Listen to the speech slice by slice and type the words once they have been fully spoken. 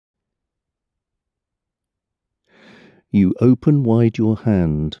You open wide your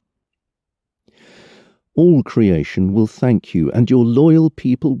hand. All creation will thank you, and your loyal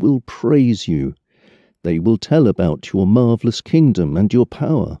people will praise you. They will tell about your marvelous kingdom and your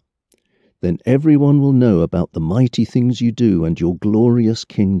power. Then everyone will know about the mighty things you do and your glorious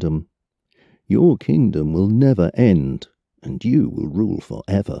kingdom. Your kingdom will never end, and you will rule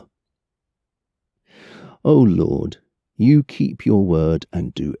forever. O Lord, you keep your word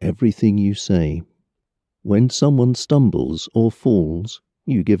and do everything you say. When someone stumbles or falls,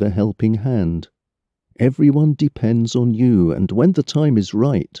 you give a helping hand. Everyone depends on you, and when the time is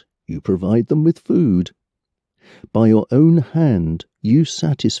right, you provide them with food. By your own hand, you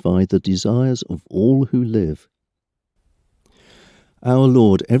satisfy the desires of all who live. Our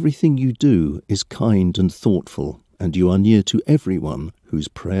Lord, everything you do is kind and thoughtful, and you are near to everyone whose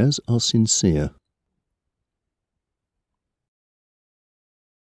prayers are sincere.